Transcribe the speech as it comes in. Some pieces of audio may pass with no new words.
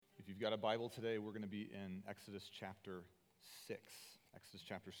got a Bible today, we're going to be in Exodus chapter 6. Exodus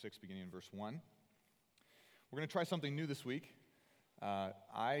chapter 6, beginning in verse 1. We're going to try something new this week.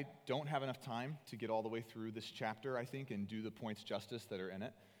 I don't have enough time to get all the way through this chapter, I think, and do the points justice that are in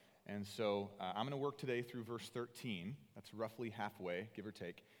it. And so I'm going to work today through verse 13. That's roughly halfway, give or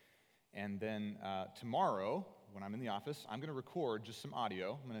take. And then tomorrow, when I'm in the office, I'm going to record just some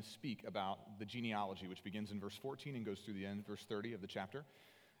audio. I'm going to speak about the genealogy, which begins in verse 14 and goes through the end, verse 30 of the chapter.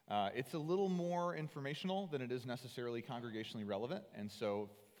 It's a little more informational than it is necessarily congregationally relevant. And so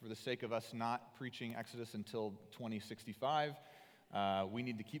for the sake of us not preaching Exodus until 2065, we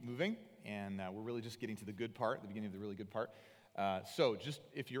need to keep moving. And we're really just getting to the good part, the beginning of the really good part. So just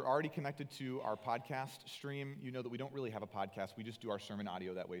if you're already connected to our podcast stream, you know that we don't really have a podcast. We just do our sermon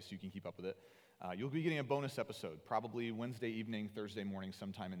audio that way so you can keep up with it. You'll be getting a bonus episode, probably Wednesday evening, Thursday morning,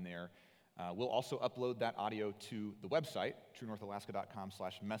 sometime in there. We'll also upload that audio to the website,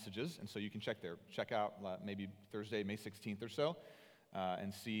 truenorthalaska.com/messages, and so you can check out maybe Thursday, May 16th or so,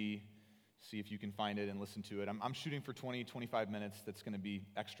 and see if you can find it and listen to it. I'm shooting for 20, 25 minutes. That's going to be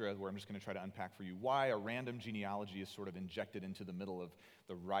extra, where I'm just going to try to unpack for you why a random genealogy is sort of injected into the middle of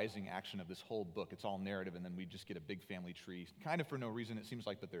the rising action of this whole book. It's all narrative, and then we just get a big family tree, kind of for no reason, it seems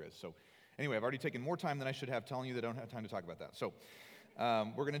like, but there is. So anyway, I've already taken more time than I should have telling you that I don't have time to talk about that. So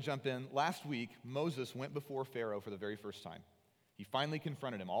we're going to jump in. Last week, Moses went before Pharaoh for the very first time. He finally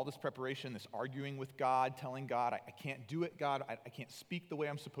confronted him. All this preparation, this arguing with God, telling God, I can't do it, God. I can't speak the way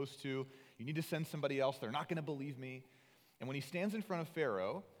I'm supposed to. You need to send somebody else. They're not going to believe me. And when he stands in front of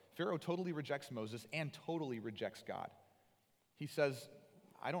Pharaoh, Pharaoh totally rejects Moses and totally rejects God. He says,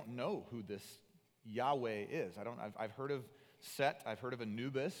 I don't know who this Yahweh is. I've heard of Set. I've heard of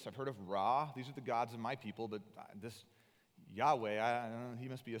Anubis. I've heard of Ra. These are the gods of my people, but this Yahweh, he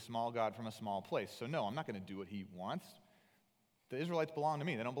must be a small god from a small place. So no, I'm not going to do what he wants. The Israelites belong to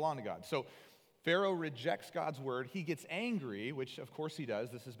me. They don't belong to God. So Pharaoh rejects God's word. He gets angry, which of course he does.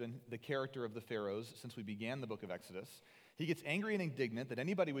 This has been the character of the Pharaohs since we began the book of Exodus. He gets angry and indignant that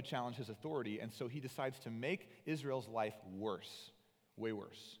anybody would challenge his authority, and so he decides to make Israel's life worse, way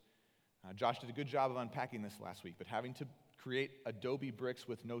worse. Josh did a good job of unpacking this last week, but having to create adobe bricks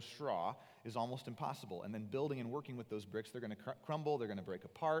with no straw is almost impossible. And then building and working with those bricks, they're going to crumble, they're going to break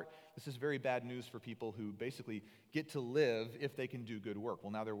apart. This is very bad news for people who basically get to live if they can do good work.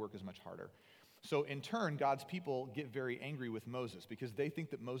 Well, now their work is much harder. So in turn, God's people get very angry with Moses because they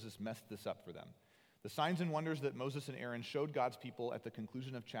think that Moses messed this up for them. The signs and wonders that Moses and Aaron showed God's people at the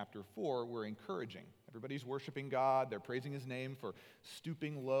conclusion of chapter 4 were encouraging. Everybody's worshiping God. They're praising his name for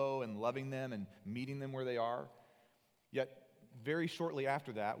stooping low and loving them and meeting them where they are. Yet, very shortly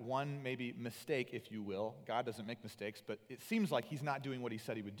after that, one maybe mistake, if you will, God doesn't make mistakes, but it seems like he's not doing what he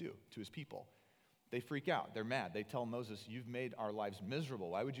said he would do to his people. They freak out. They're mad. They tell Moses, you've made our lives miserable.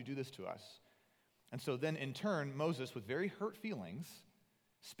 Why would you do this to us? And so then, in turn, Moses, with very hurt feelings,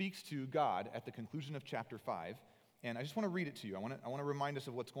 speaks to God at the conclusion of chapter 5. And I just want to read it to you. I want to remind us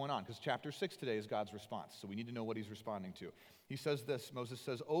of what's going on, because chapter 6 today is God's response, so we need to know what he's responding to. He says this, Moses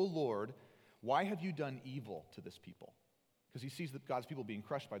says, O Lord, why have you done evil to this people? Because he sees that God's people being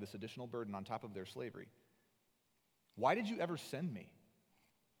crushed by this additional burden on top of their slavery. Why did you ever send me?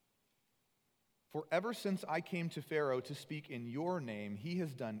 For ever since I came to Pharaoh to speak in your name, he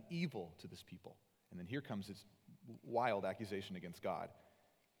has done evil to this people. And then here comes his wild accusation against God.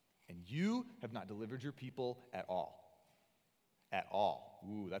 And you have not delivered your people at all. At all.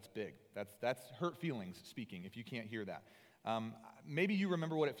 Ooh, that's big. That's hurt feelings speaking, if you can't hear that. Maybe you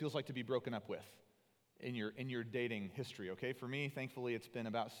remember what it feels like to be broken up with in your dating history, okay? For me, thankfully, it's been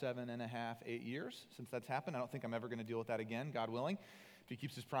about 7.5, 8 years since that's happened. I don't think I'm ever going to deal with that again, God willing, if he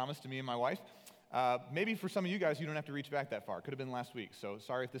keeps his promise to me and my wife. Maybe for some of you guys, you don't have to reach back that far. Could have been last week, so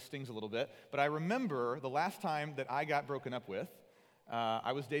sorry if this stings a little bit. But I remember the last time that I got broken up with.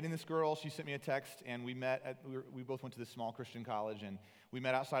 I was dating this girl. She sent me a text, and we met. We both went to this small Christian college, and we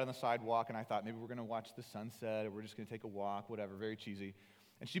met outside on the sidewalk, and I thought maybe we're going to watch the sunset, or we're just going to take a walk, whatever, very cheesy.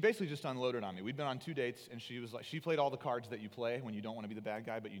 And she basically just unloaded on me. We'd been on 2 dates, and she was like, she played all the cards that you play when you don't want to be the bad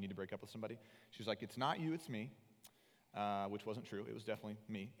guy, but you need to break up with somebody. She was like, it's not you, it's me, which wasn't true. It was definitely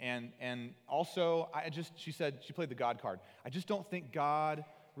me. And also, she said, she played the God card. I just don't think God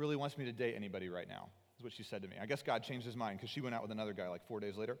really wants me to date anybody right now, is what she said to me. I guess God changed his mind because she went out with another guy like 4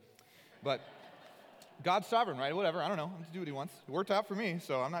 days later. But God's sovereign, right? Whatever, I don't know. I'm to do what he wants. It worked out for me,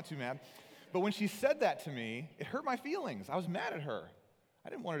 so I'm not too mad. But when she said that to me, it hurt my feelings. I was mad at her. I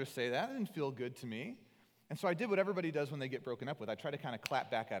didn't want her to say that. It didn't feel good to me. And so I did what everybody does when they get broken up with. I try to kind of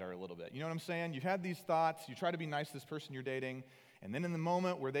clap back at her a little bit. You know what I'm saying? You've had these thoughts. You try to be nice to this person you're dating. And then in the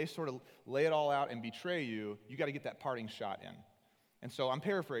moment where they sort of lay it all out and betray you, you got to get that parting shot in. And so I'm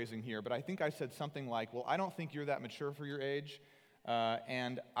paraphrasing here, but I think I said something like, well, I don't think you're that mature for your age,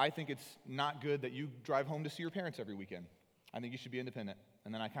 and I think it's not good that you drive home to see your parents every weekend. I think you should be independent.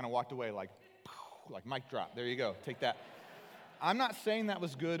 And then I kind of walked away like mic drop. There you go. Take that. I'm not saying that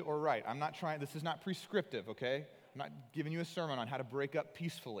was good or right. This is not prescriptive, okay? I'm not giving you a sermon on how to break up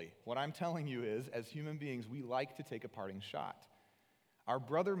peacefully. What I'm telling you is, as human beings, we like to take a parting shot. Our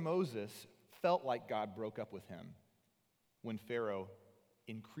brother Moses felt like God broke up with him when Pharaoh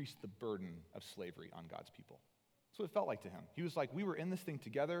increased the burden of slavery on God's people. That's what it felt like to him. He was like, we were in this thing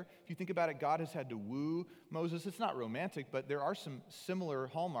together. If you think about it, God has had to woo Moses. It's not romantic, but there are some similar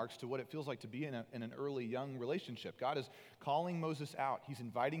hallmarks to what it feels like to be in an early young relationship. God is calling Moses out. He's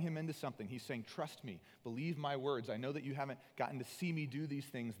inviting him into something. He's saying, trust me, believe my words. I know that you haven't gotten to see me do these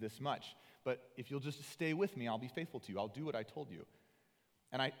things this much, but if you'll just stay with me, I'll be faithful to you. I'll do what I told you.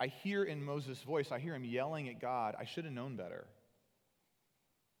 And I hear in Moses' voice, I hear him yelling at God, I should have known better.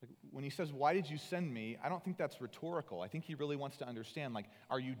 When he says, why did you send me? I don't think that's rhetorical. I think he really wants to understand,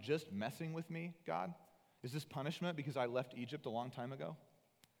 are you just messing with me, God? Is this punishment because I left Egypt a long time ago?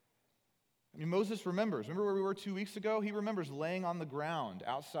 I mean, Moses remembers. Remember where we were 2 weeks ago? He remembers laying on the ground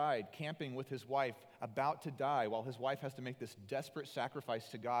outside, camping with his wife, about to die, while his wife has to make this desperate sacrifice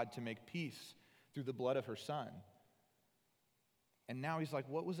to God to make peace through the blood of her son. And now he's like,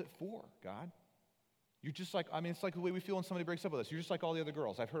 what was it for, God? You're just like, it's like the way we feel when somebody breaks up with us. You're just like all the other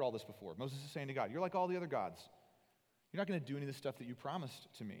girls. I've heard all this before. Moses is saying to God, you're like all the other gods. You're not going to do any of the stuff that you promised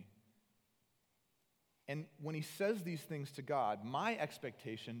to me. And when he says these things to God, my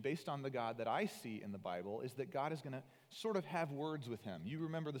expectation, based on the God that I see in the Bible, is that God is going to sort of have words with him. You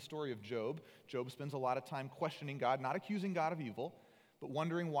remember the story of Job. Job spends a lot of time questioning God, not accusing God of evil, but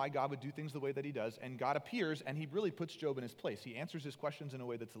wondering why God would do things the way that he does. And God appears, and he really puts Job in his place. He answers his questions in a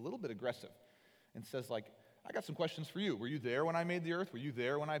way that's a little bit aggressive and says, I got some questions for you. Were you there when I made the earth? Were you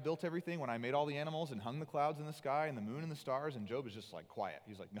there when I built everything, when I made all the animals and hung the clouds in the sky and the moon and the stars? And Job is just quiet.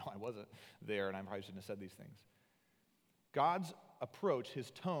 He's like, no, I wasn't there, and I probably shouldn't have said these things. God's approach,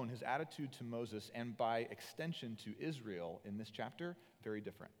 his tone, his attitude to Moses, and by extension to Israel in this chapter, very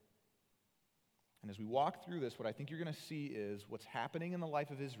different. And as we walk through this, what I think you're going to see is what's happening in the life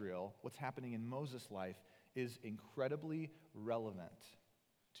of Israel, what's happening in Moses' life, is incredibly relevant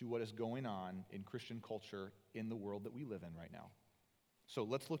to what is going on in Christian culture in the world that we live in right now. So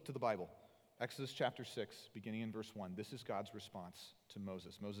let's look to the Bible. Exodus chapter 6, beginning in verse 1. This is God's response to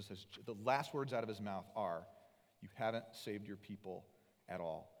Moses. Moses says, the last words out of his mouth are, you haven't saved your people at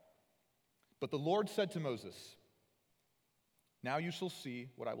all. But the Lord said to Moses, now you shall see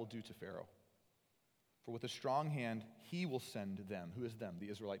what I will do to Pharaoh. For with a strong hand, he will send them. Who is them? The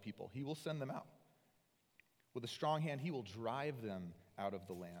Israelite people. He will send them out. With a strong hand, he will drive them out of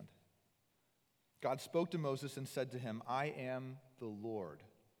the land. God spoke to Moses and said to him, I am the Lord.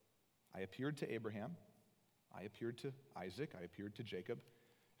 I appeared to Abraham. I appeared to Isaac. I appeared to Jacob.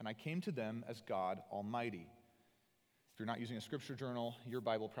 And I came to them as God Almighty. If you're not using a scripture journal, your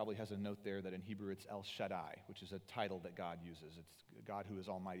Bible probably has a note there that in Hebrew it's El Shaddai, which is a title that God uses. It's God who is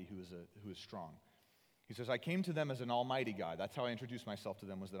almighty, who is strong. He says, I came to them as an almighty God. That's how I introduced myself to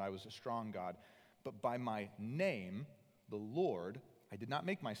them, was that I was a strong God. But by my name, the Lord, I did not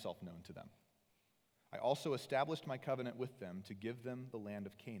make myself known to them. I also established my covenant with them to give them the land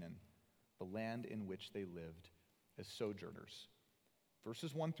of Canaan, the land in which they lived as sojourners.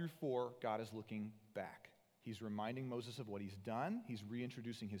 Verses 1 through 4, God is looking back. He's reminding Moses of what he's done. He's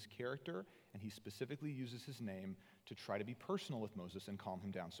reintroducing his character, and he specifically uses his name to try to be personal with Moses and calm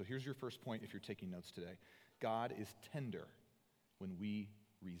him down. So here's your first point if you're taking notes today. God is tender when we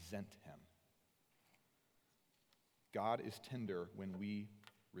resent him. God is tender when we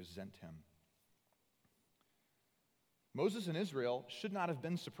resent him. Moses and Israel should not have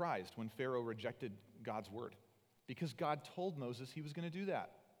been surprised when Pharaoh rejected God's word, because God told Moses he was going to do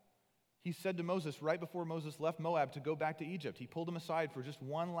that. He said to Moses right before Moses left Moab to go back to Egypt, he pulled him aside for just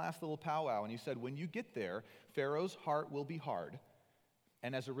one last little powwow, and he said, when you get there, Pharaoh's heart will be hard,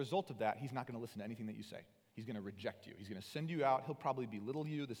 and as a result of that, he's not going to listen to anything that you say. He's going to reject you. He's going to send you out. He'll probably belittle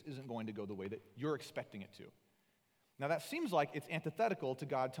you. This isn't going to go the way that you're expecting it to. Now that seems like it's antithetical to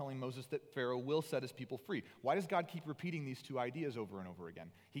God telling Moses that Pharaoh will set his people free. Why does God keep repeating these two ideas over and over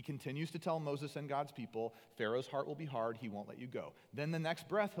again? He continues to tell Moses and God's people, Pharaoh's heart will be hard, he won't let you go. Then the next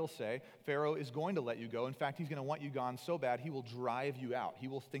breath he'll say, Pharaoh is going to let you go. In fact, he's going to want you gone so bad, he will drive you out. He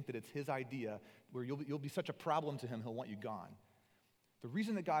will think that it's his idea where you'll be such a problem to him, he'll want you gone. The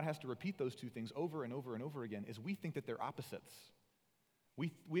reason that God has to repeat those two things over and over and over again is we think that they're opposites.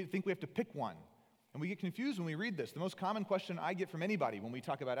 We think we have to pick one. And we get confused when we read this. The most common question I get from anybody when we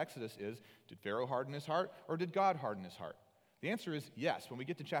talk about Exodus is, did Pharaoh harden his heart or did God harden his heart? The answer is yes. When we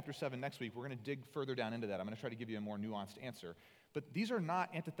get to chapter 7 next week, we're going to dig further down into that. I'm going to try to give you a more nuanced answer. But these are not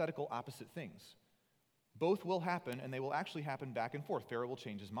antithetical opposite things. Both will happen, and they will actually happen back and forth. Pharaoh will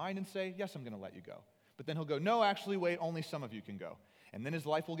change his mind and say, yes, I'm going to let you go. But then he'll go, no, actually, wait, only some of you can go. And then his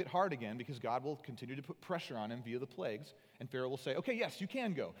life will get hard again because God will continue to put pressure on him via the plagues. And Pharaoh will say, okay, yes, you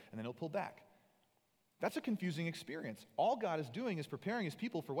can go. And then he'll pull back. That's a confusing experience. All God is doing is preparing his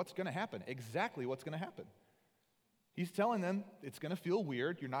people for what's going to happen, exactly what's going to happen. He's telling them it's going to feel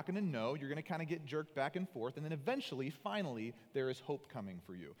weird. You're not going to know. You're going to kind of get jerked back and forth. And then eventually, finally, there is hope coming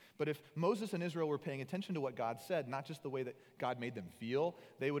for you. But if Moses and Israel were paying attention to what God said, not just the way that God made them feel,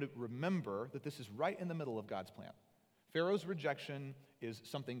 they would remember that this is right in the middle of God's plan. Pharaoh's rejection is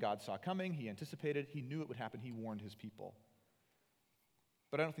something God saw coming. He anticipated. He knew it would happen. He warned his people.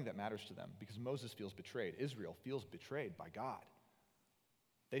 But I don't think that matters to them because Moses feels betrayed. Israel feels betrayed by God.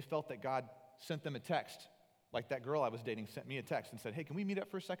 They felt that God sent them a text. Like that girl I was dating sent me a text and said, hey, can we meet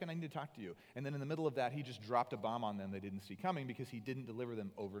up for a second? I need to talk to you. And then in the middle of that, he just dropped a bomb on them they didn't see coming because he didn't deliver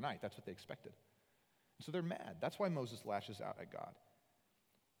them overnight. That's what they expected. And so they're mad. That's why Moses lashes out at God.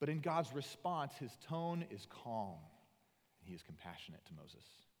 But in God's response, his tone is calm. And he is compassionate to Moses.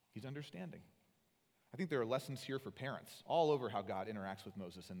 He's understanding. I think there are lessons here for parents all over how God interacts with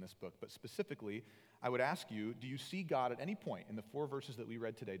Moses in this book. But specifically, I would ask you, do you see God at any point in the 4 verses that we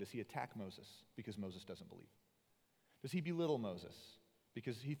read today, does he attack Moses because Moses doesn't believe? Does he belittle Moses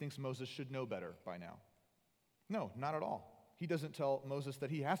because he thinks Moses should know better by now? No, not at all. He doesn't tell Moses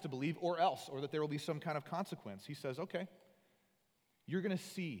that he has to believe or else, or that there will be some kind of consequence. He says, okay, you're going to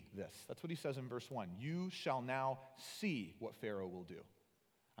see this. That's what he says in verse 1. You shall now see what Pharaoh will do.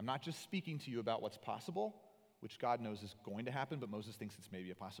 I'm not just speaking to you about what's possible, which God knows is going to happen, but Moses thinks it's maybe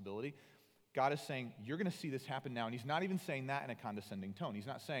a possibility. God is saying, you're going to see this happen now. And he's not even saying that in a condescending tone. He's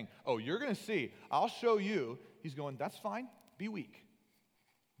not saying, oh, you're going to see. I'll show you. He's going, that's fine. Be weak.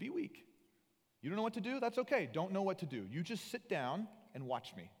 Be weak. You don't know what to do? That's okay. Don't know what to do. You just sit down and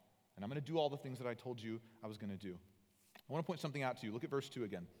watch me. And I'm going to do all the things that I told you I was going to do. I want to point something out to you. Look at verse 2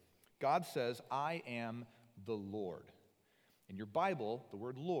 again. God says, I am the Lord. In your Bible, the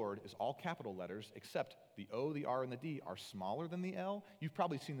word Lord is all capital letters, except the O, the R, and the D are smaller than the L. You've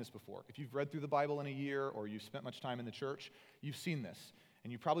probably seen this before. If you've read through the Bible in a year or you've spent much time in the church, you've seen this.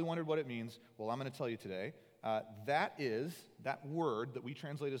 And you probably wondered what it means. Well, I'm going to tell you today. That word that we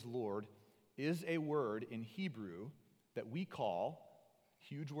translate as Lord is a word in Hebrew that we call,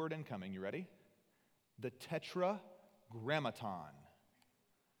 huge word incoming, you ready? The Tetragrammaton.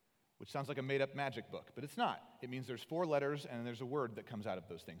 Which sounds like a made-up magic book, but it's not. It means there's 4 letters and there's a word that comes out of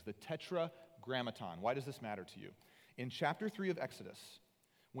those things. The Tetragrammaton. Why does this matter to you? In chapter 3 of Exodus,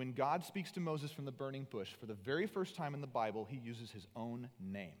 when God speaks to Moses from the burning bush, for the very first time in the Bible, he uses his own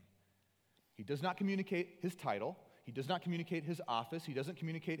name. He does not communicate his title. He does not communicate his office. He doesn't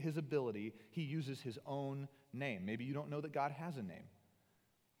communicate his ability. He uses his own name. Maybe you don't know that God has a name.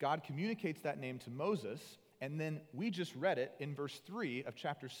 God communicates that name to Moses. And then we just read it in verse 3 of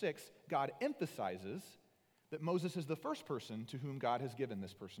chapter 6. God emphasizes that Moses is the first person to whom God has given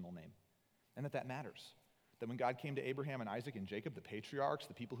this personal name, and that matters. That when God came to Abraham and Isaac and Jacob, the patriarchs,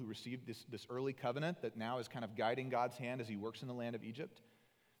 the people who received this early covenant that now is kind of guiding God's hand as he works in the land of Egypt,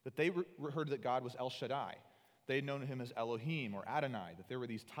 that they heard that God was El Shaddai. They had known him as Elohim or Adonai, that there were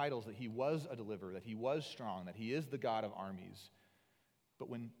these titles, that he was a deliverer, that he was strong, that he is the God of armies. But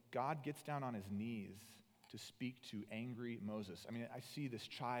when God gets down on his knees to speak to angry Moses. I mean, I see this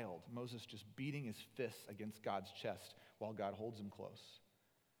child, Moses, just beating his fists against God's chest while God holds him close.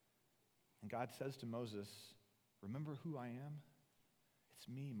 And God says to Moses, remember who I am? It's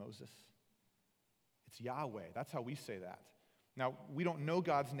me, Moses. It's Yahweh. That's how we say that. Now, we don't know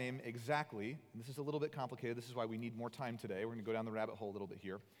God's name exactly, and this is a little bit complicated. This is why we need more time today. We're going to go down the rabbit hole a little bit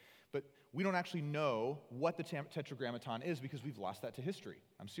here. But we don't actually know what the Tetragrammaton is because we've lost that to history.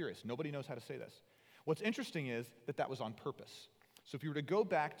 I'm serious. Nobody knows how to say this. What's interesting is that was on purpose. So if you were to go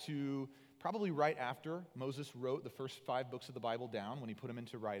back to probably right after Moses wrote the first 5 books of the Bible down, when he put them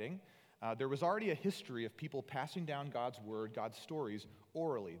into writing, there was already a history of people passing down God's word, God's stories,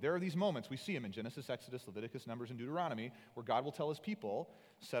 orally. There are these moments, we see them in Genesis, Exodus, Leviticus, Numbers, and Deuteronomy, where God will tell his people,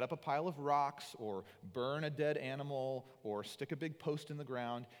 set up a pile of rocks, or burn a dead animal, or stick a big post in the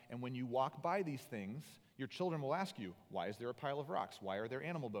ground, and when you walk by these things, your children will ask you, why is there a pile of rocks? Why are there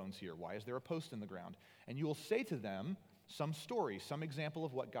animal bones here? Why is there a post in the ground? And you will say to them some story, some example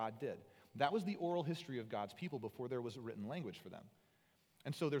of what God did. That was the oral history of God's people before there was a written language for them.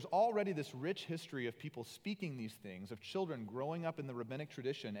 And so there's already this rich history of people speaking these things, of children growing up in the rabbinic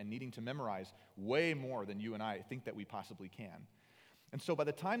tradition and needing to memorize way more than you and I think that we possibly can. And so by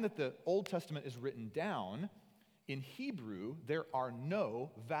the time that the Old Testament is written down, In Hebrew, there are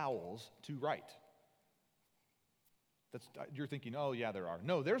no vowels to write. You're thinking, oh yeah, there are.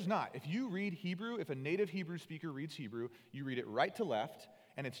 No, there's not. If you read Hebrew, if a native Hebrew speaker reads Hebrew, you read it right to left,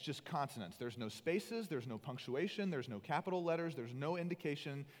 and it's just consonants. There's no spaces, there's no punctuation, there's no capital letters, there's no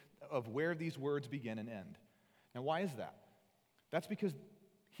indication of where these words begin and end. Now, why is that? That's because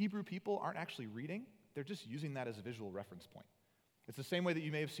Hebrew people aren't actually reading. They're just using that as a visual reference point. It's the same way that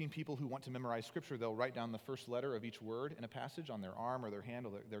you may have seen people who want to memorize Scripture. They'll write down the first letter of each word in a passage on their arm or their hand,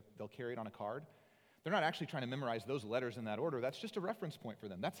 or they'll carry it on a card. They're not actually trying to memorize those letters in that order. That's just a reference point for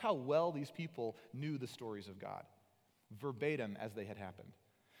them. That's how well these people knew the stories of God, verbatim as they had happened.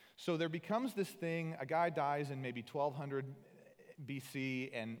 So there becomes this thing, a guy dies in maybe 1200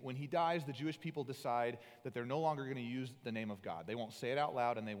 BC, and when he dies, the Jewish people decide that they're no longer going to use the name of God. They won't say it out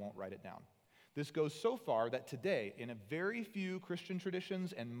loud, and they won't write it down. This goes so far that today, in a very few Christian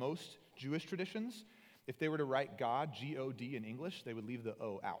traditions and most Jewish traditions, if they were to write God, G-O-D in English, they would leave the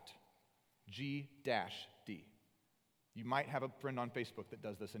O out. G-D. You might have a friend on Facebook that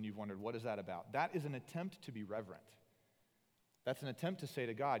does this, and you've wondered, what is that about? That is an attempt to be reverent. That's an attempt to say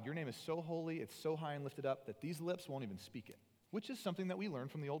to God, your name is so holy, it's so high and lifted up that these lips won't even speak it, which is something that we learn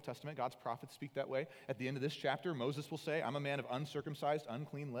from the Old Testament. God's prophets speak that way. At the end of this chapter, Moses will say, I'm a man of uncircumcised,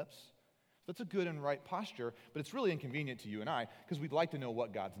 unclean lips. That's a good and right posture, but it's really inconvenient to you and I because we'd like to know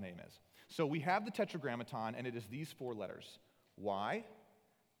what God's name is. So we have the Tetragrammaton, and it is these four letters, Y,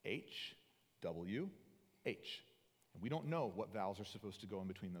 H, W, H. And we don't know what vowels are supposed to go in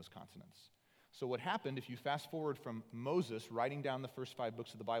between those consonants. So what happened, if you fast forward from Moses writing down the first 5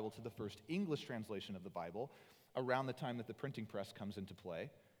 books of the Bible to the first English translation of the Bible, around the time that the printing press comes into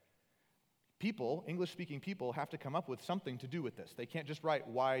play, English-speaking people have to come up with something to do with this. They can't just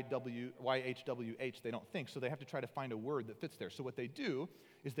write YHWH, they don't think, so they have to try to find a word that fits there. So what they do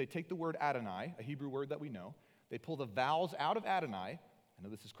is they take the word Adonai, a Hebrew word that we know, they pull the vowels out of Adonai. I know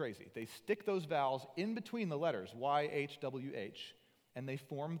this is crazy. They stick those vowels in between the letters, YHWH, and they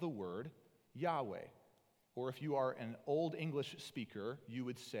form the word Yahweh. Or if you are an Old English speaker, you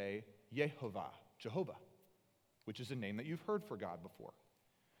would say Jehovah, which is a name that you've heard for God before.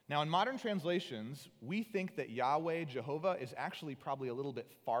 Now, in modern translations, we think that Yahweh, Jehovah, is actually probably a little bit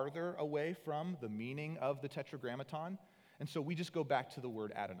farther away from the meaning of the Tetragrammaton, and so we just go back to the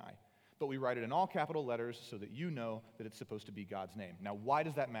word Adonai. But we write it in all capital letters so that you know that it's supposed to be God's name. Now, why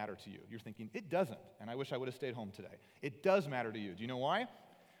does that matter to you? You're thinking, it doesn't, and I wish I would have stayed home today. It does matter to you. Do you know why?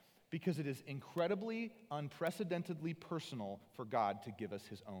 Because it is incredibly, unprecedentedly personal for God to give us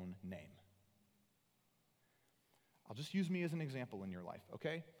his own name. I'll just use me as an example in your life,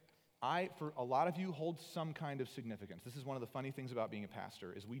 okay? For a lot of you, hold some kind of significance. This is one of the funny things about being a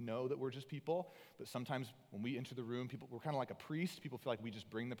pastor, is we know that we're just people, but sometimes when we enter the room, we're kind of like a priest. People feel like we just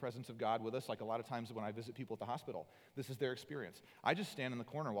bring the presence of God with us, like a lot of times when I visit people at the hospital. This is their experience. I just stand in the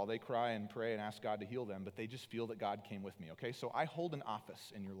corner while they cry and pray and ask God to heal them, but they just feel that God came with me, okay? So I hold an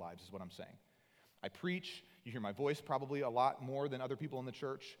office in your lives, is what I'm saying. I preach. You hear my voice probably a lot more than other people in the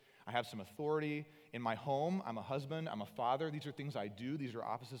church. I have some authority. In my home, I'm a husband, I'm a father. These are things I do. These are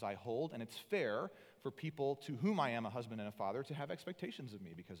offices I hold. And it's fair for people to whom I am a husband and a father to have expectations of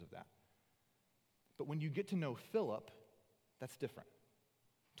me because of that. But when you get to know Philip, that's different.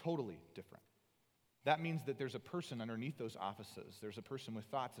 Totally different. That means that there's a person underneath those offices. There's a person with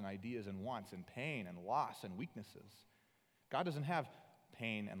thoughts and ideas and wants and pain and loss and weaknesses. God doesn't have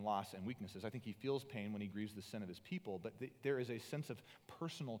pain and loss and weaknesses. I think he feels pain when he grieves the sin of his people, but there is a sense of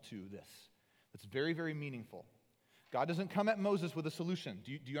personal to this that's very, very meaningful. God doesn't come at Moses with a solution.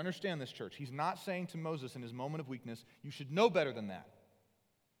 Do you understand this, church? He's not saying to Moses in his moment of weakness, you should know better than that.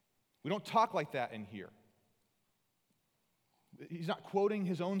 We don't talk like that in here. He's not quoting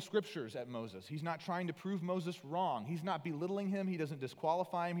his own scriptures at Moses. He's not trying to prove Moses wrong. He's not belittling him. He doesn't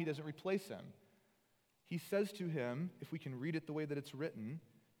disqualify him. He doesn't replace him. He says to him, if we can read it the way that it's written,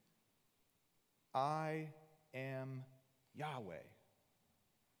 I am Yahweh.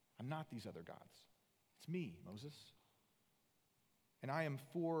 I'm not these other gods. It's me, Moses. And I am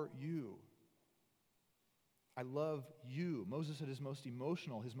for you. I love you. Moses at his most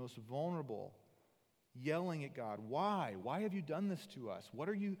emotional, his most vulnerable, yelling at God. Why? Why have you done this to us? What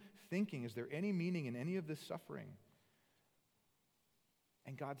are you thinking? Is there any meaning in any of this suffering?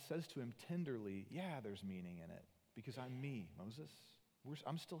 And God says to him tenderly, yeah, there's meaning in it, because I'm me, Moses.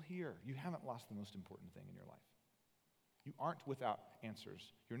 I'm still here. You haven't lost the most important thing in your life. You aren't without answers.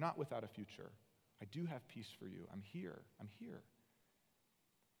 You're not without a future. I do have peace for you. I'm here. I'm here.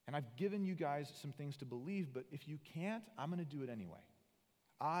 And I've given you guys some things to believe, but if you can't, I'm going to do it anyway.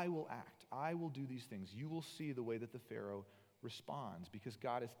 I will act. I will do these things. You will see the way that the Pharaoh responds, because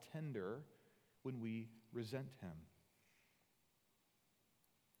God is tender when we resent him.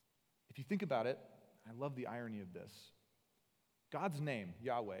 If you think about it, I love the irony of this. God's name,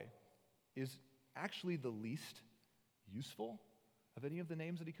 Yahweh, is actually the least useful of any of the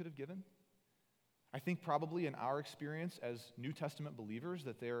names that he could have given. I think probably in our experience as New Testament believers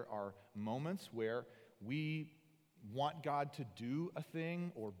that there are moments where we want God to do a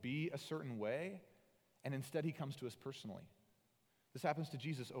thing or be a certain way, and instead he comes to us personally. This happens to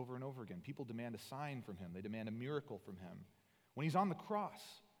Jesus over and over again. People demand a sign from him. They demand a miracle from him. When he's on the cross,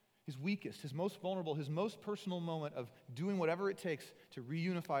 his weakest, his most vulnerable, his most personal moment of doing whatever it takes to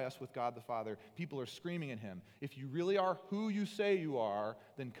reunify us with God the Father, people are screaming at him, if you really are who you say you are,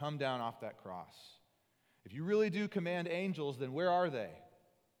 then come down off that cross. If you really do command angels, then where are they?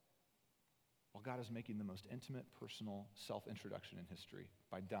 Well, God is making the most intimate, personal self-introduction in history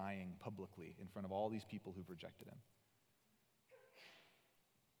by dying publicly in front of all these people who've rejected him.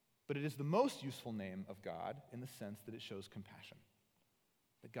 But it is the most useful name of God in the sense that it shows compassion.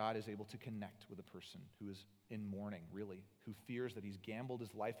 That God is able to connect with a person who is in mourning, really, who fears that he's gambled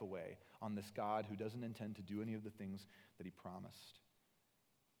his life away on this God who doesn't intend to do any of the things that he promised.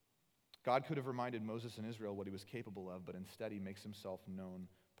 God could have reminded Moses and Israel what he was capable of, but instead he makes himself known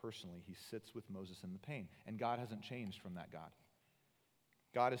personally. He sits with Moses in the pain, and God hasn't changed from that God.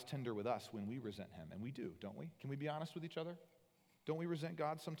 God is tender with us when we resent him, and we do, don't we? Can we be honest with each other? Don't we resent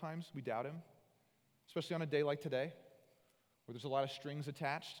God sometimes? We doubt him, especially on a day like today, where there's a lot of strings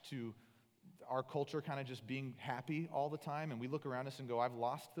attached to our culture kind of just being happy all the time, and we look around us and go, I've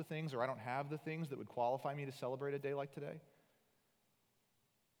lost the things, or I don't have the things that would qualify me to celebrate a day like today.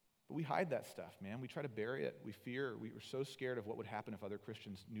 But we hide that stuff, man. We try to bury it. We fear. We were so scared of what would happen if other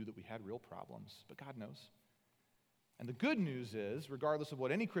Christians knew that we had real problems. But God knows. And the good news is, regardless of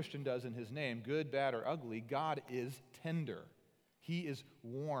what any Christian does in his name, good, bad, or ugly, God is tender. He is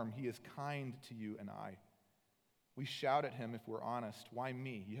warm. He is kind to you and I. We shout at him if we're honest. Why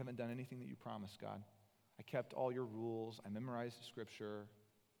me? You haven't done anything that you promised, God. I kept all your rules. I memorized scripture.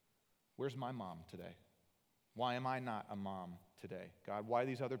 Where's my mom today? Why am I not a mom today? God, why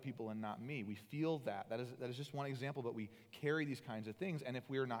these other people and not me? We feel that. That is just one example, but we carry these kinds of things, and if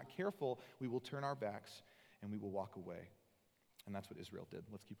we are not careful, we will turn our backs and we will walk away. And that's what Israel did.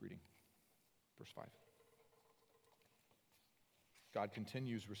 Let's keep reading. Verse 5. God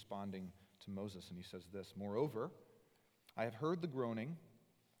continues responding to Moses, and he says this, Moreover, I have heard the groaning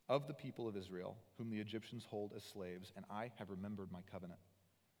of the people of Israel, whom the Egyptians hold as slaves, and I have remembered my covenant.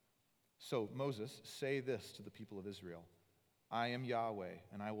 So, Moses, say this to the people of Israel, I am Yahweh,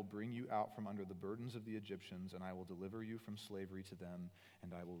 and I will bring you out from under the burdens of the Egyptians, and I will deliver you from slavery to them,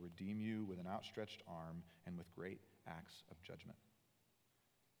 and I will redeem you with an outstretched arm and with great acts of judgment.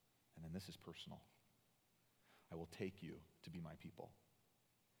 And then this is personal. I will take you to be my people,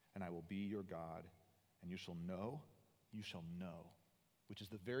 and I will be your God, and you shall know, which is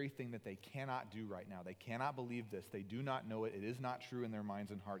the very thing that they cannot do right now. They cannot believe this. They do not know it. It is not true in their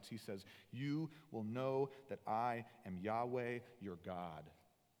minds and hearts. He says, you will know that I am Yahweh, your God,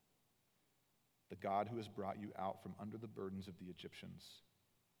 the God who has brought you out from under the burdens of the Egyptians.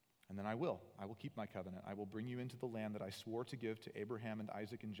 And then I will keep my covenant. I will bring you into the land that I swore to give to Abraham and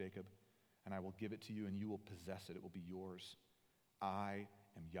Isaac and Jacob, and I will give it to you, and you will possess it. It will be yours. I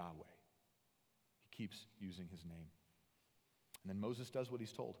am Yahweh. He keeps using his name. And then Moses does what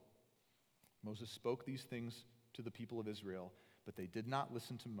he's told. Moses spoke these things to the people of Israel, but they did not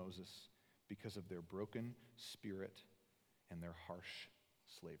listen to Moses because of their broken spirit and their harsh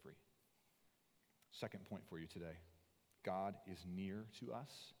slavery. Second point for you today. God is near to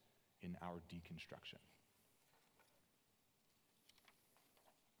us in our deconstruction.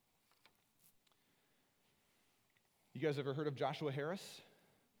 You guys ever heard of Joshua Harris?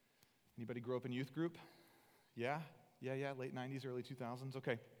 Anybody grow up in youth group? Yeah, late 90s, early 2000s.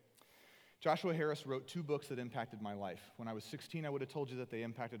 Okay. Joshua Harris wrote 2 books that impacted my life. When I was 16, I would have told you that they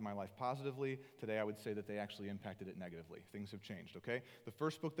impacted my life positively. Today, I would say that they actually impacted it negatively. Things have changed, okay? The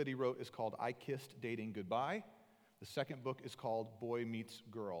first book that he wrote is called I Kissed Dating Goodbye. The second book is called Boy Meets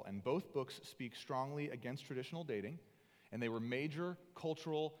Girl. And both books speak strongly against traditional dating, and they were major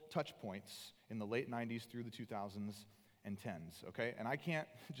cultural touch points in the late 90s through the 2000s and 10s, okay? And I can't,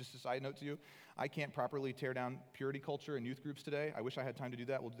 just a side note to you, I can't properly tear down purity culture in youth groups today. I wish I had time to do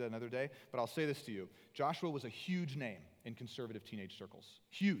that. We'll do that another day. But I'll say this to you. Joshua was a huge name in conservative teenage circles.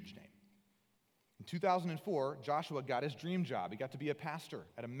 Huge name. In 2004, Joshua got his dream job. He got to be a pastor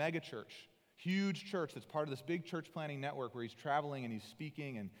at a mega church. Huge church that's part of this big church planting network where he's traveling and he's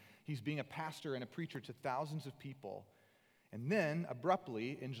speaking and he's being a pastor and a preacher to thousands of people. And then,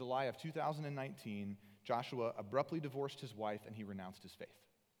 abruptly, in July of 2019, Joshua abruptly divorced his wife and he renounced his faith.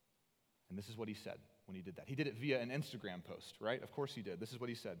 And this is what he said. when he did that. He did it via an Instagram post, right? Of course he did. This is what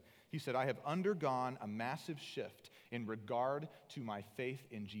he said. He said, "I have undergone a massive shift in regard to my faith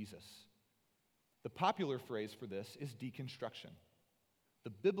in Jesus." The popular phrase for this is deconstruction. The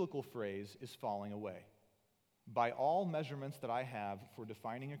biblical phrase is falling away. By all measurements that I have for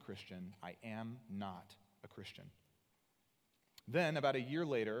defining a Christian, I am not a Christian. Then, about a year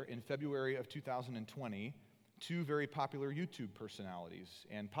later, in February of 2020, two very popular YouTube personalities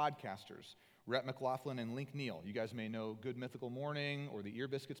and podcasters, Rhett McLaughlin and Link Neal. You guys may know Good Mythical Morning or the Ear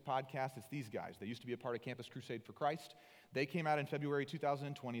Biscuits podcast. It's these guys. They used to be a part of Campus Crusade for Christ. They came out in February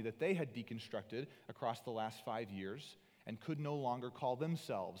 2020 that they had deconstructed across the last 5 years and could no longer call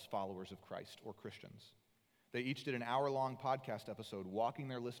themselves followers of Christ or Christians. They each did an hour-long podcast episode walking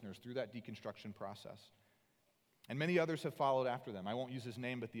their listeners through that deconstruction process. And many others have followed after them. I won't use his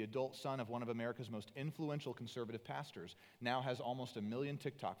name, but the adult son of one of America's most influential conservative pastors now has almost 1 million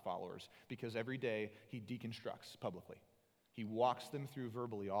TikTok followers because every day he deconstructs publicly. He walks them through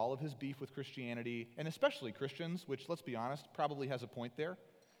verbally all of his beef with Christianity, and especially Christians, which, let's be honest, probably has a point there.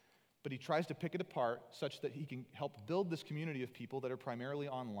 But he tries to pick it apart such that he can help build this community of people that are primarily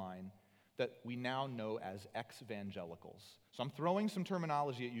online that we now know as ex-evangelicals. So I'm throwing some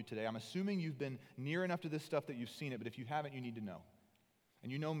terminology at you today. I'm assuming you've been near enough to this stuff that you've seen it, but if you haven't, you need to know.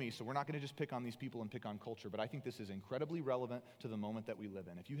 And you know me, so we're not going to just pick on these people and pick on culture, but I think this is incredibly relevant to the moment that we live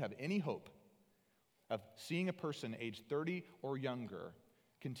in. If you have any hope of seeing a person age 30 or younger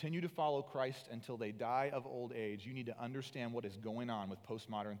continue to follow Christ until they die of old age, you need to understand what is going on with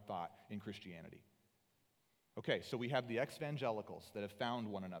postmodern thought in Christianity. Okay, so we have the ex-evangelicals that have found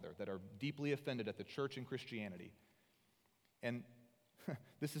one another, that are deeply offended at the church and Christianity. And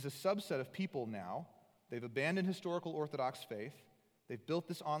this is a subset of people now. They've abandoned historical Orthodox faith. They've built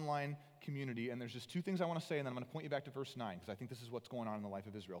this online community, and there's just two things I want to say, and then I'm going to point you back to verse 9, because I think this is what's going on in the life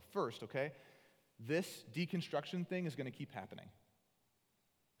of Israel. First, okay, this deconstruction thing is going to keep happening.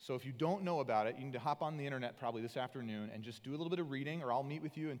 So if you don't know about it, you need to hop on the internet probably this afternoon and just do a little bit of reading, or I'll meet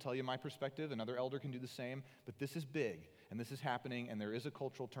with you and tell you my perspective. Another elder can do the same. But this is big, and this is happening, and there is a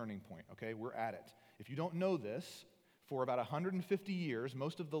cultural turning point, okay? We're at it. If you don't know this, for about 150 years,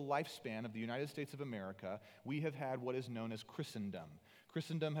 most of the lifespan of the United States of America, we have had what is known as Christendom.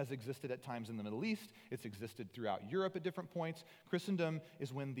 Christendom has existed at times in the Middle East. It's existed throughout Europe at different points. Christendom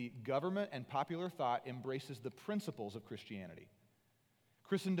is when the government and popular thought embraces the principles of Christianity.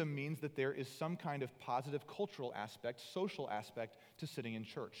 Christendom means that there is some kind of positive cultural aspect, social aspect to sitting in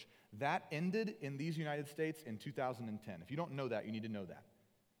church. That ended in these United States in 2010. If you don't know that, you need to know that.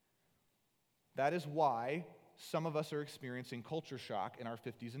 That is why some of us are experiencing culture shock in our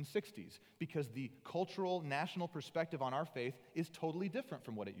 50s and 60s, because the cultural, national perspective on our faith is totally different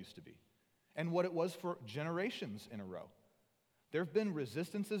from what it used to be and what it was for generations in a row. There have been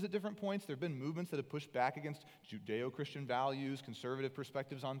resistances at different points. There have been movements that have pushed back against Judeo-Christian values, conservative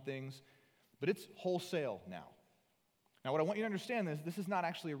perspectives on things, but it's wholesale now. Now, what I want you to understand is this is not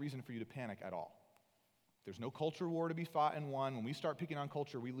actually a reason for you to panic at all. There's no culture war to be fought and won. When we start picking on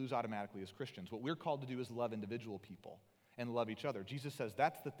culture, we lose automatically as Christians. What we're called to do is love individual people and love each other. Jesus says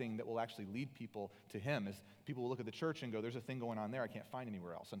that's the thing that will actually lead people to him, is people will look at the church and go, there's a thing going on there I can't find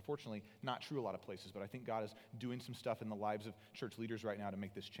anywhere else. Unfortunately, not true a lot of places, but I think God is doing some stuff in the lives of church leaders right now to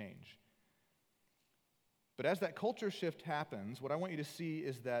make this change. But as that culture shift happens, what I want you to see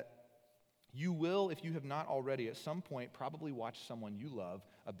is that you will, if you have not already, at some point probably watch someone you love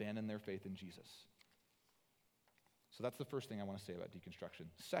abandon their faith in Jesus. So that's the first thing I want to say about deconstruction.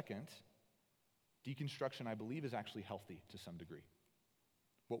 Second, deconstruction, I believe, is actually healthy to some degree.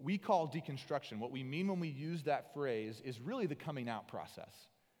 What we call deconstruction, what we mean when we use that phrase, is really the coming out process.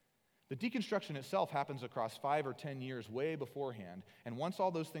 The deconstruction itself happens across 5 or 10 years way beforehand, and once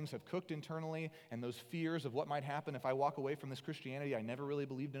all those things have cooked internally, and those fears of what might happen if I walk away from this Christianity I never really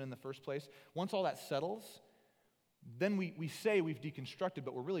believed in the first place, once all that settles, then we say we've deconstructed,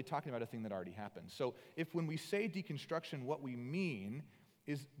 but we're really talking about a thing that already happened. So if when we say deconstruction, what we mean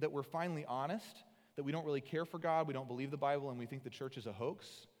is that we're finally honest, that we don't really care for God, we don't believe the Bible, and we think the church is a hoax,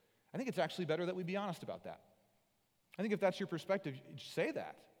 I think it's actually better that we be honest about that. I think if that's your perspective, say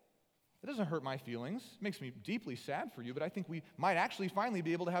that. It doesn't hurt my feelings. It makes me deeply sad for you, but I think we might actually finally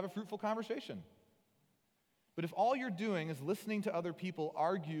be able to have a fruitful conversation. But if all you're doing is listening to other people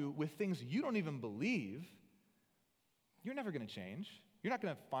argue with things you don't even believe, you're never going to change. You're not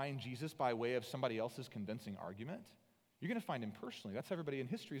going to find Jesus by way of somebody else's convincing argument. You're going to find him personally. That's how everybody in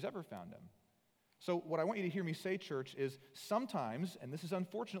history has ever found him. So what I want you to hear me say, church, is sometimes, and this is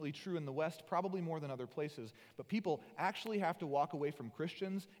unfortunately true in the West, probably more than other places, but people actually have to walk away from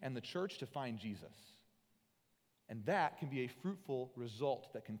Christians and the church to find Jesus. And that can be a fruitful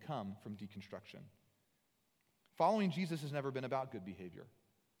result that can come from deconstruction. Following Jesus has never been about good behavior.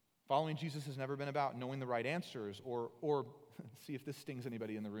 Following Jesus has never been about knowing the right answers or see if this stings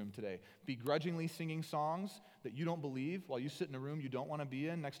anybody in the room today, begrudgingly singing songs that you don't believe while you sit in a room you don't want to be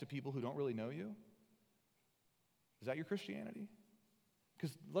in next to people who don't really know you. Is that your Christianity?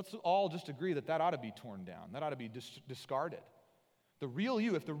 Because let's all just agree that ought to be torn down. That ought to be discarded. The real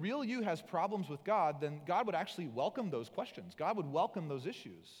you, if the real you has problems with God, then God would actually welcome those questions. God would welcome those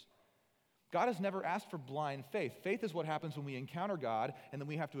issues. God has never asked for blind faith. Faith is what happens when we encounter God and then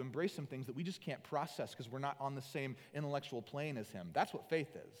we have to embrace some things that we just can't process because we're not on the same intellectual plane as Him. That's what faith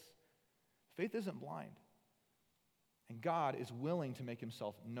is. Faith isn't blind. And God is willing to make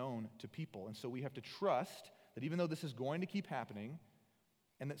Himself known to people. And so we have to trust that even though this is going to keep happening,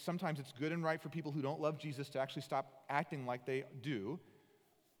 and that sometimes it's good and right for people who don't love Jesus to actually stop acting like they do,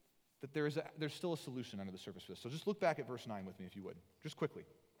 that there's still a solution under the surface for this. So just look back at verse 9 with me, if you would, just quickly.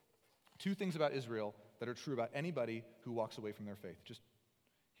 2 things about Israel that are true about anybody who walks away from their faith. Just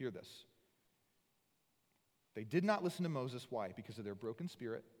hear this. They did not listen to Moses. Why? Because of their broken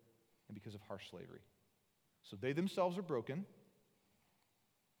spirit and because of harsh slavery. So they themselves are broken,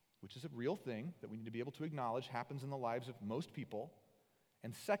 which is a real thing that we need to be able to acknowledge happens in the lives of most people.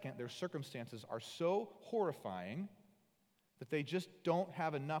 And second, their circumstances are so horrifying that they just don't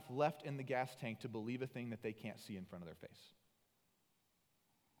have enough left in the gas tank to believe a thing that they can't see in front of their face.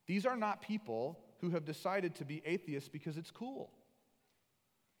 These are not people who have decided to be atheists because it's cool.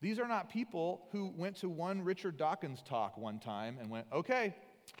 These are not people who went to one Richard Dawkins talk one time and went, okay,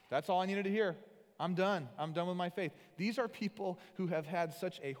 that's all I needed to hear. I'm done with my faith. These are people who have had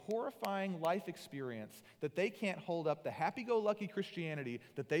such a horrifying life experience that they can't hold up the happy-go-lucky Christianity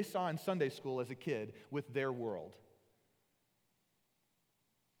that they saw in Sunday school as a kid with their world.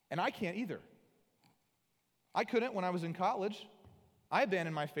 And I can't either. I couldn't when I was in college. I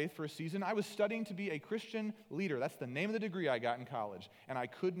abandoned my faith for a season. I was studying to be a Christian leader. That's the name of the degree I got in college. And I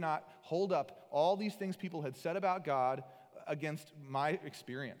could not hold up all these things people had said about God against my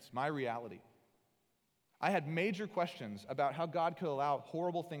experience, my reality. I had major questions about how God could allow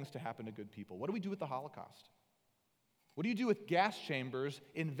horrible things to happen to good people. What do we do with the Holocaust? What do you do with gas chambers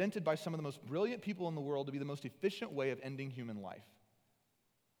invented by some of the most brilliant people in the world to be the most efficient way of ending human life?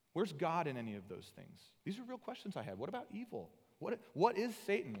 Where's God in any of those things? These are real questions I had. What about evil? What is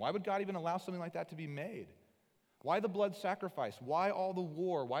Satan? Why would God even allow something like that to be made? Why the blood sacrifice? Why all the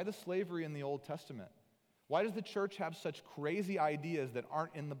war? Why the slavery in the Old Testament? Why does the church have such crazy ideas that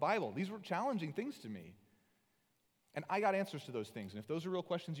aren't in the Bible? These were challenging things to me. And I got answers to those things. And if those are real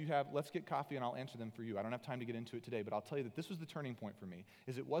questions you have, let's get coffee and I'll answer them for you. I don't have time to get into it today, but I'll tell you that this was the turning point for me,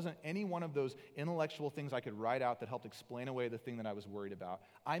 is it wasn't any one of those intellectual things I could write out that helped explain away the thing that I was worried about.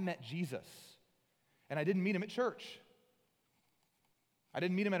 I met Jesus. And I didn't meet Him at church. I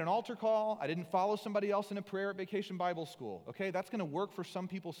didn't meet Him at an altar call. I didn't follow somebody else in a prayer at Vacation Bible School. Okay, that's going to work for some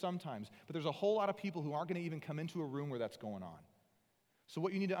people sometimes, but there's a whole lot of people who aren't going to even come into a room where that's going on. So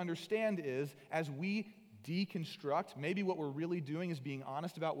what you need to understand is, as we deconstruct, maybe what we're really doing is being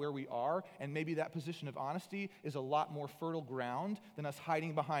honest about where we are, and maybe that position of honesty is a lot more fertile ground than us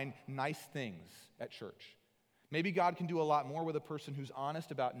hiding behind nice things at church. Maybe God can do a lot more with a person who's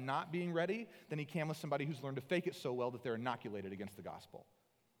honest about not being ready than He can with somebody who's learned to fake it so well that they're inoculated against the gospel.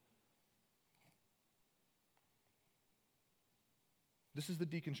 This is the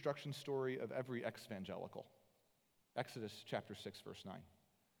deconstruction story of every ex-evangelical. Exodus chapter 6, verse 9.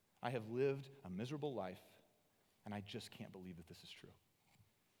 I have lived a miserable life, and I just can't believe that this is true.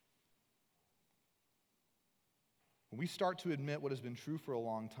 When we start to admit what has been true for a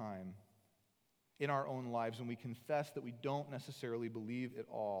long time in our own lives, when we confess that we don't necessarily believe it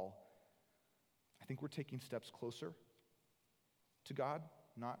all, I think we're taking steps closer to God,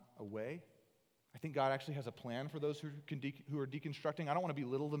 not away. I think God actually has a plan for those who are deconstructing. I don't want to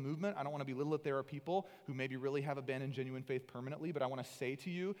belittle the movement. I don't want to belittle that there are people who maybe really have abandoned genuine faith permanently, but I want to say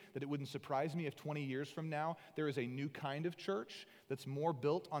to you that it wouldn't surprise me if 20 years from now there is a new kind of church that's more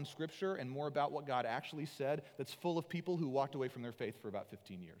built on Scripture and more about what God actually said, that's full of people who walked away from their faith for about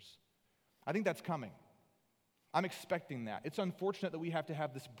 15 years. I think that's coming. I'm expecting that. It's unfortunate that we have to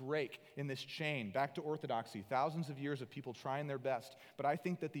have this break in this chain back to orthodoxy, thousands of years of people trying their best, but I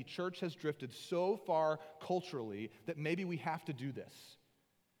think that the church has drifted so far culturally that maybe we have to do this.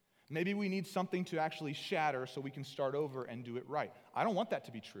 Maybe we need something to actually shatter so we can start over and do it right. I don't want that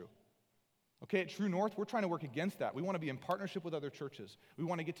to be true. Okay, at True North, we're trying to work against that. We want to be in partnership with other churches. We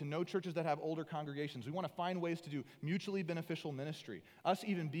want to get to know churches that have older congregations. We want to find ways to do mutually beneficial ministry. Us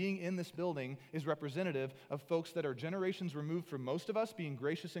even being in this building is representative of folks that are generations removed from most of us being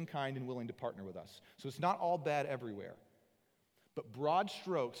gracious and kind and willing to partner with us. So it's not all bad everywhere. But broad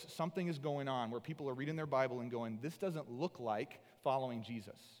strokes, something is going on where people are reading their Bible and going, this doesn't look like following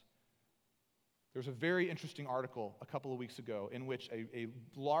Jesus. There's a very interesting article a couple of weeks ago in which a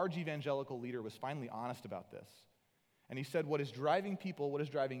large evangelical leader was finally honest about this. And he said, what is driving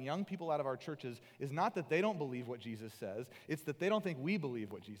young people out of our churches is not that they don't believe what Jesus says, it's that they don't think we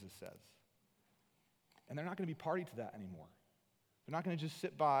believe what Jesus says. And they're not going to be party to that anymore. They're not going to just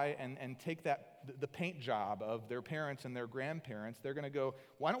sit by and take the paint job of their parents and their grandparents. They're going to go,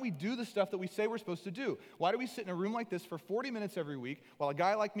 why don't we do the stuff that we say we're supposed to do? Why do we sit in a room like this for 40 minutes every week while a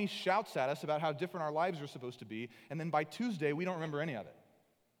guy like me shouts at us about how different our lives are supposed to be, and then by Tuesday we don't remember any of it?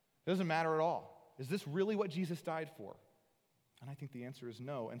 It doesn't matter at all. Is this really what Jesus died for? And I think the answer is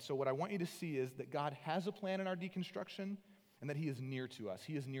no. And so what I want you to see is that God has a plan in our deconstruction and that he is near to us.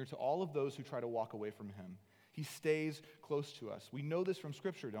 He is near to all of those who try to walk away from him. He stays close to us. We know this from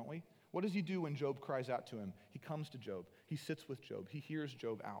Scripture, don't we? What does he do when Job cries out to him? He comes to Job. He sits with Job. He hears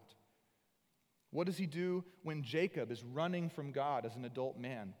Job out. What does he do when Jacob is running from God as an adult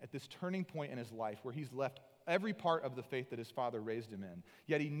man at this turning point in his life where he's left every part of the faith that his father raised him in?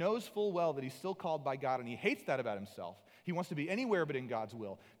 Yet he knows full well that he's still called by God, and he hates that about himself. He wants to be anywhere but in God's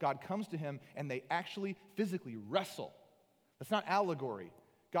will. God comes to him, and they actually physically wrestle. That's not allegory.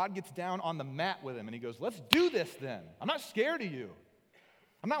 God gets down on the mat with him, and he goes, let's do this then. I'm not scared of you.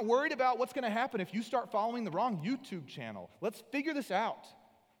 I'm not worried about what's going to happen if you start following the wrong YouTube channel. Let's figure this out.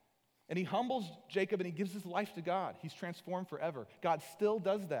 And he humbles Jacob, and he gives his life to God. He's transformed forever. God still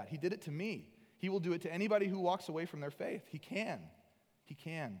does that. He did it to me. He will do it to anybody who walks away from their faith. He can. He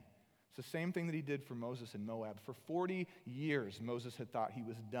can. It's the same thing that he did for Moses in Moab. For 40 years, Moses had thought he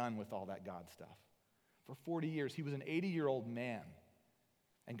was done with all that God stuff. For 40 years, he was an 80-year-old man.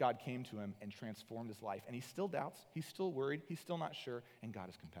 And God came to him and transformed his life. And he still doubts. He's still worried. He's still not sure. And God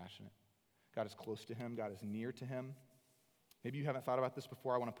is compassionate. God is close to him. God is near to him. Maybe you haven't thought about this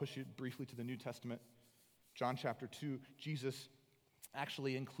before. I want to push you briefly to the New Testament. John chapter 2, Jesus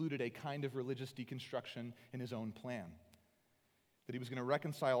actually included a kind of religious deconstruction in his own plan. That he was going to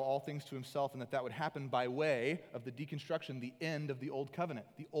reconcile all things to himself, and that would happen by way of the deconstruction, the end of the old covenant,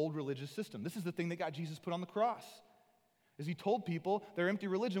 the old religious system. This is the thing that got Jesus put on the cross. As he told people their empty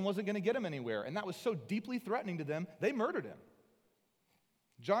religion wasn't going to get them anywhere, and that was so deeply threatening to them, they murdered him.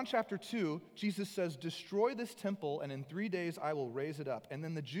 John chapter 2, Jesus says, destroy this temple, and in 3 days I will raise it up. And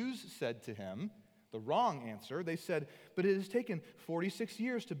then the Jews said to him, the wrong answer, they said, but it has taken 46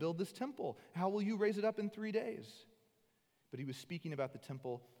 years to build this temple. How will you raise it up in 3 days? But he was speaking about the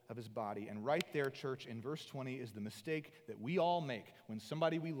temple of his body. And right there, church, in verse 20 is the mistake that we all make when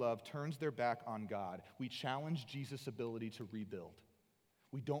somebody we love turns their back on God. We challenge Jesus' ability to rebuild.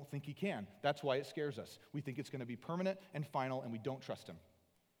 We don't think he can. That's why it scares us. We think it's going to be permanent and final, and we don't trust him.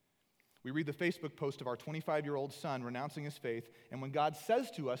 We read the Facebook post of our 25-year-old son renouncing his faith, and when God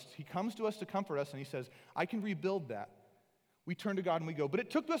says to us, he comes to us to comfort us, and he says, I can rebuild that. We turn to God and we go, but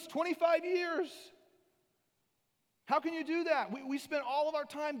it took us 25 years. How can you do that? We spent all of our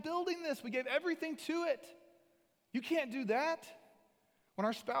time building this. We gave everything to it. You can't do that. When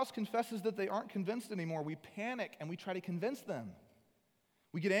our spouse confesses that they aren't convinced anymore, we panic and we try to convince them.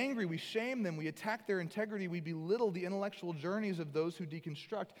 We get angry, we shame them, we attack their integrity, we belittle the intellectual journeys of those who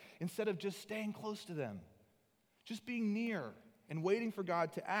deconstruct instead of just staying close to them, just being near and waiting for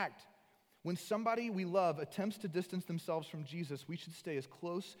God to act. When somebody we love attempts to distance themselves from Jesus, we should stay as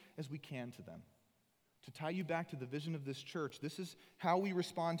close as we can to them. To tie you back to the vision of this church, this is how we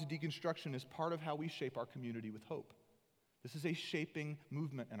respond to deconstruction as part of how we shape our community with hope. This is a shaping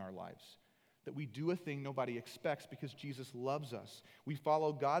movement in our lives. That we do a thing nobody expects because Jesus loves us. We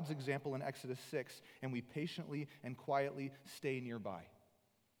follow God's example in Exodus 6, and we patiently and quietly stay nearby.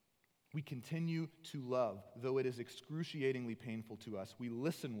 We continue to love, though it is excruciatingly painful to us. We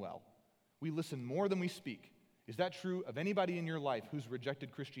listen well. We listen more than we speak. Is that true of anybody in your life who's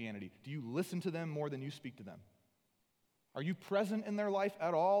rejected Christianity? Do you listen to them more than you speak to them? Are you present in their life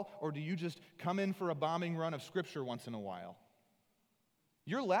at all, or do you just come in for a bombing run of Scripture once in a while?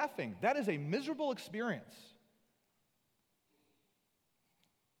 You're laughing. That is a miserable experience.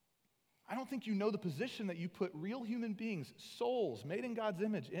 I don't think you know the position that you put real human beings, souls made in God's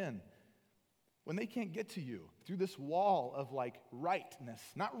image, in when they can't get to you through this wall of rightness,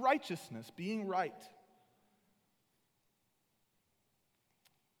 not righteousness, being right.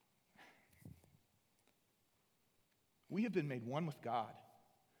 We have been made one with God,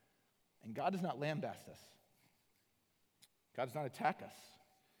 and God does not lambaste us. God does not attack us.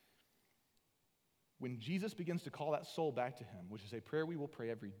 When Jesus begins to call that soul back to him, which is a prayer we will pray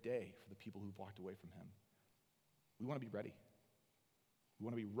every day for the people who've walked away from him, we want to be ready. We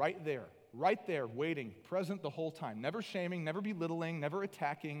want to be right there, waiting, present the whole time, never shaming, never belittling, never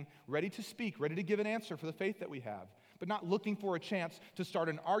attacking, ready to speak, ready to give an answer for the faith that we have, but not looking for a chance to start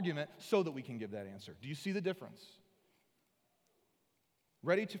an argument so that we can give that answer. Do you see the difference?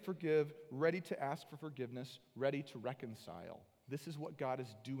 Ready to forgive, ready to ask for forgiveness, ready to reconcile. This is what God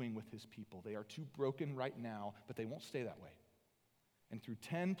is doing with his people. They are too broken right now, but they won't stay that way. And through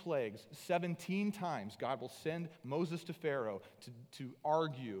 10 plagues, 17 times, God will send Moses to Pharaoh to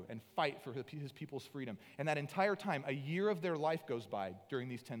argue and fight for his people's freedom. And that entire time, a year of their life goes by during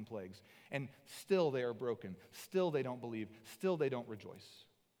these 10 plagues. And still they are broken. Still they don't believe. Still they don't rejoice.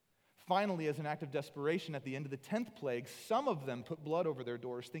 Finally, as an act of desperation, at the end of the 10th plague, some of them put blood over their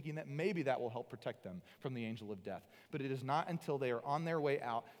doors, thinking that maybe that will help protect them from the angel of death. But it is not until they are on their way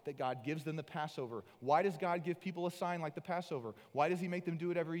out that God gives them the Passover. Why does God give people a sign like the Passover? Why does he make them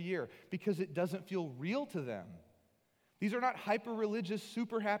do it every year? Because it doesn't feel real to them. These are not hyper-religious,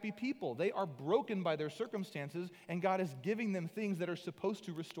 super happy people. They are broken by their circumstances, and God is giving them things that are supposed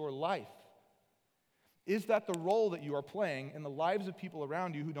to restore life. Is that the role that you are playing in the lives of people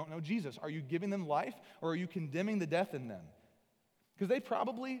around you who don't know Jesus? Are you giving them life, or are you condemning the death in them? Because they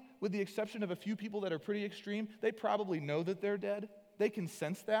probably, with the exception of a few people that are pretty extreme, they probably know that they're dead. They can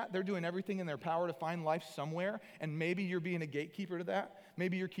sense that. They're doing everything in their power to find life somewhere, and maybe you're being a gatekeeper to that.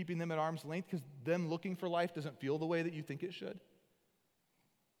 Maybe you're keeping them at arm's length because them looking for life doesn't feel the way that you think it should.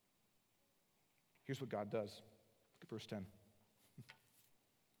 Here's what God does. Look at verse 10.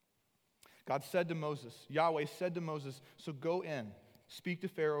 God said to Moses, Yahweh said to Moses, so go in, speak to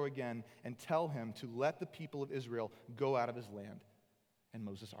Pharaoh again, and tell him to let the people of Israel go out of his land. And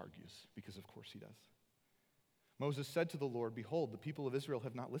Moses argues, because of course he does. Moses said to the Lord, behold, the people of Israel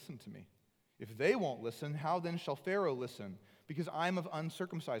have not listened to me. If they won't listen, how then shall Pharaoh listen? Because I am of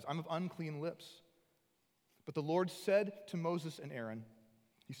uncircumcised, I'm of unclean lips. But the Lord said to Moses and Aaron,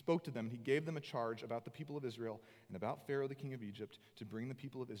 he spoke to them, and he gave them a charge about the people of Israel and about Pharaoh, the king of Egypt, to bring the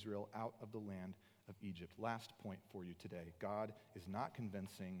people of Israel out of the land of Egypt. Last point for you today. God is not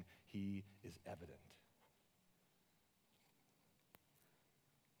convincing, he is evident.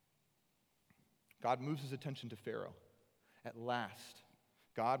 God moves his attention to Pharaoh. At last,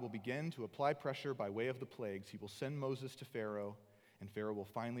 God will begin to apply pressure by way of the plagues. He will send Moses to Pharaoh, and Pharaoh will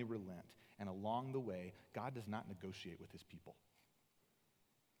finally relent. And along the way, God does not negotiate with his people.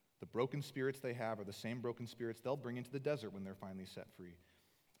 The broken spirits they have are the same broken spirits they'll bring into the desert when they're finally set free.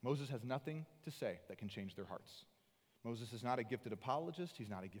 Moses has nothing to say that can change their hearts. Moses is not a gifted apologist. He's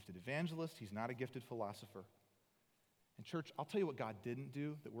not a gifted evangelist. He's not a gifted philosopher. And church, I'll tell you what God didn't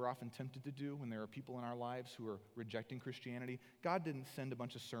do that we're often tempted to do when there are people in our lives who are rejecting Christianity. God didn't send a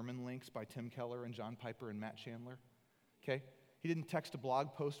bunch of sermon links by Tim Keller and John Piper and Matt Chandler. Okay? He didn't text a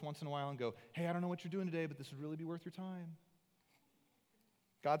blog post once in a while and go, hey, I don't know what you're doing today, but this would really be worth your time.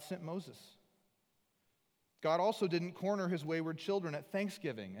 God sent Moses. God also didn't corner his wayward children at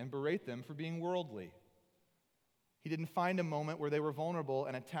Thanksgiving and berate them for being worldly. He didn't find a moment where they were vulnerable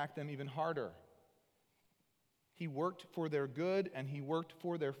and attack them even harder. He worked for their good and he worked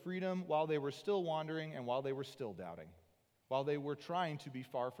for their freedom while they were still wandering and while they were still doubting. While they were trying to be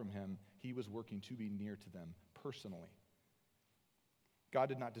far from him, he was working to be near to them personally. God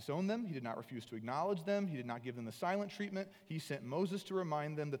did not disown them. He did not refuse to acknowledge them. He did not give them the silent treatment. He sent Moses to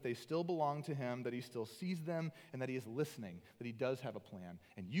remind them that they still belong to him, that he still sees them, and that he is listening, that he does have a plan.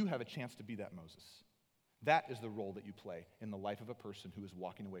 And you have a chance to be that Moses. That is the role that you play in the life of a person who is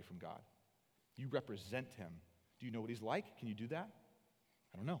walking away from God. You represent him. Do you know what he's like? Can you do that?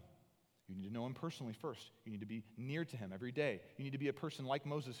 I don't know. You need to know him personally first. You need to be near to him every day. You need to be a person like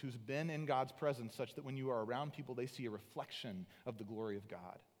Moses who's been in God's presence such that when you are around people, they see a reflection of the glory of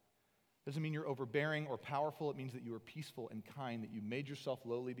God. Doesn't mean you're overbearing or powerful. It means that you are peaceful and kind, that you made yourself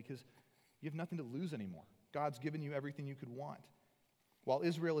lowly because you have nothing to lose anymore. God's given you everything you could want. While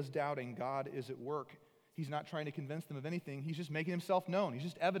Israel is doubting, God is at work. He's not trying to convince them of anything. He's just making himself known. He's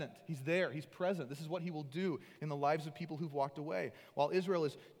just evident. He's there. He's present. This is what he will do in the lives of people who've walked away. While Israel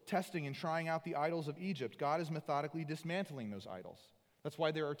is testing and trying out the idols of Egypt, God is methodically dismantling those idols. That's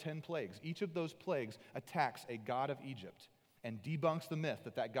why there are 10 plagues. Each of those plagues attacks a god of Egypt and debunks the myth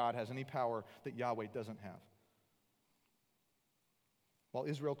that that god has any power that Yahweh doesn't have. While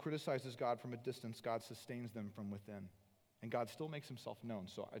Israel criticizes God from a distance, God sustains them from within. And God still makes himself known.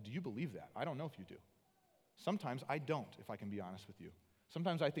 So do you believe that? I don't know if you do. Sometimes I don't, if I can be honest with you.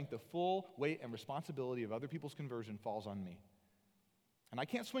 Sometimes I think the full weight and responsibility of other people's conversion falls on me. And I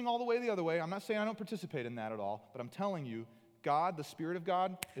can't swing all the way the other way. I'm not saying I don't participate in that at all, but I'm telling you, God, the Spirit of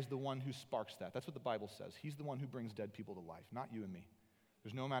God, is the one who sparks that. That's what the Bible says. He's the one who brings dead people to life, not you and me.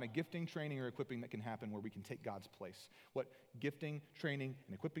 There's no amount of gifting, training, or equipping that can happen where we can take God's place. What gifting, training,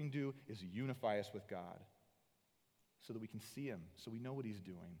 and equipping do is unify us with God so that we can see him, so we know what he's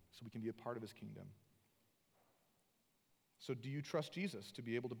doing, so we can be a part of his kingdom. So do you trust Jesus to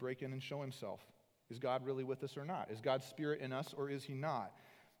be able to break in and show himself? Is God really with us or not? Is God's Spirit in us or is he not?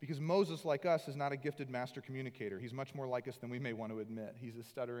 Because Moses, like us, is not a gifted master communicator. He's much more like us than we may want to admit. He's a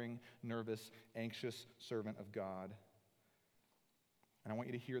stuttering, nervous, anxious servant of God. And I want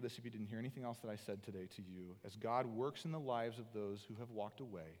you to hear this if you didn't hear anything else that I said today to you. As God works in the lives of those who have walked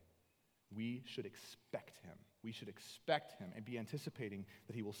away, we should expect him. We should expect him and be anticipating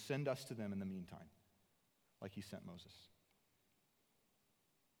that he will send us to them in the meantime, like he sent Moses.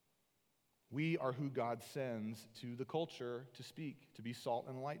 We are who God sends to the culture to speak, to be salt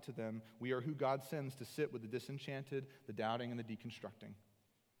and light to them. We are who God sends to sit with the disenchanted, the doubting, and the deconstructing.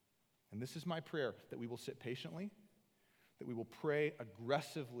 And this is my prayer, that we will sit patiently, that we will pray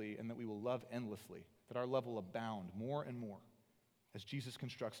aggressively, and that we will love endlessly, that our love will abound more and more as Jesus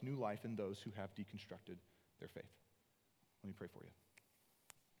constructs new life in those who have deconstructed their faith. Let me pray for you.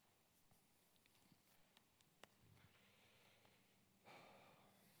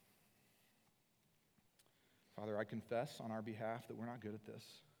 Father, I confess on our behalf that we're not good at this.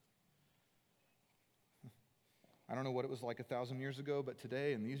 I don't know what it was like 1,000 years ago, but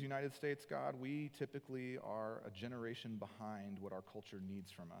today in these United States, God, we typically are a generation behind what our culture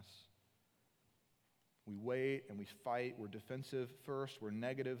needs from us. We wait and we fight. We're defensive first. We're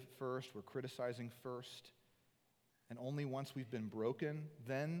negative first. We're criticizing first. And only once we've been broken,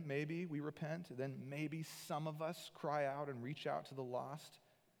 then maybe we repent. Then maybe some of us cry out and reach out to the lost.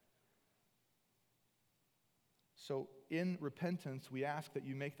 So in repentance, we ask that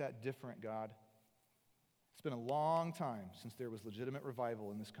you make that different, God. It's been a long time since there was legitimate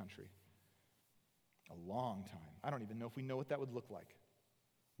revival in this country. A long time. I don't even know if we know what that would look like.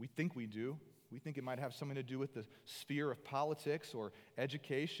 We think we do. We think it might have something to do with the sphere of politics or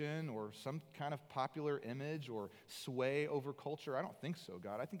education or some kind of popular image or sway over culture. I don't think so,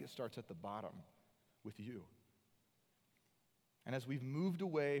 God. I think it starts at the bottom with you. And as we've moved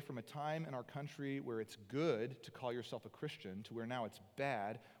away from a time in our country where it's good to call yourself a Christian to where now it's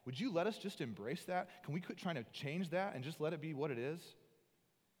bad, would you let us just embrace that? Can we quit trying to change that and just let it be what it is?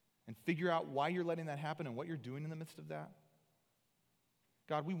 And figure out why you're letting that happen and what you're doing in the midst of that?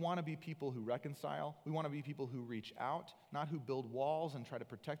 God, we want to be people who reconcile. We want to be people who reach out, not who build walls and try to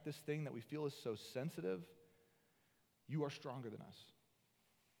protect this thing that we feel is so sensitive. You are stronger than us.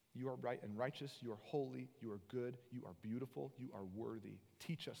 You are right and righteous. You are holy. You are good. You are beautiful. You are worthy.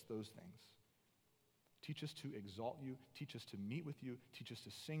 Teach us those things. Teach us to exalt you. Teach us to meet with you. Teach us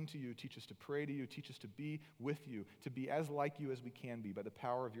to sing to you. Teach us to pray to you. Teach us to be with you, to be as like you as we can be by the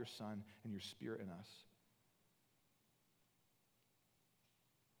power of your Son and your Spirit in us.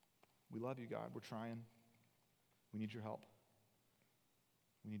 We love you, God. We're trying. We need your help.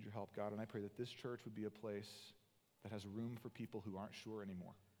 We need your help, God. And I pray that this church would be a place that has room for people who aren't sure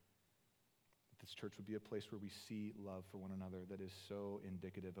anymore. That this church would be a place where we see love for one another that is so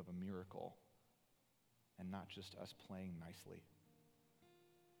indicative of a miracle and not just us playing nicely.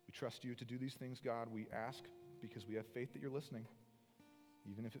 We trust you to do these things, God. We ask because we have faith that you're listening.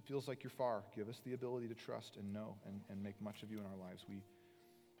 Even if it feels like you're far, give us the ability to trust and know and make much of you in our lives.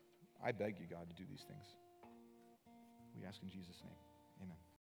 I beg you, God, to do these things. We ask in Jesus' name. Amen.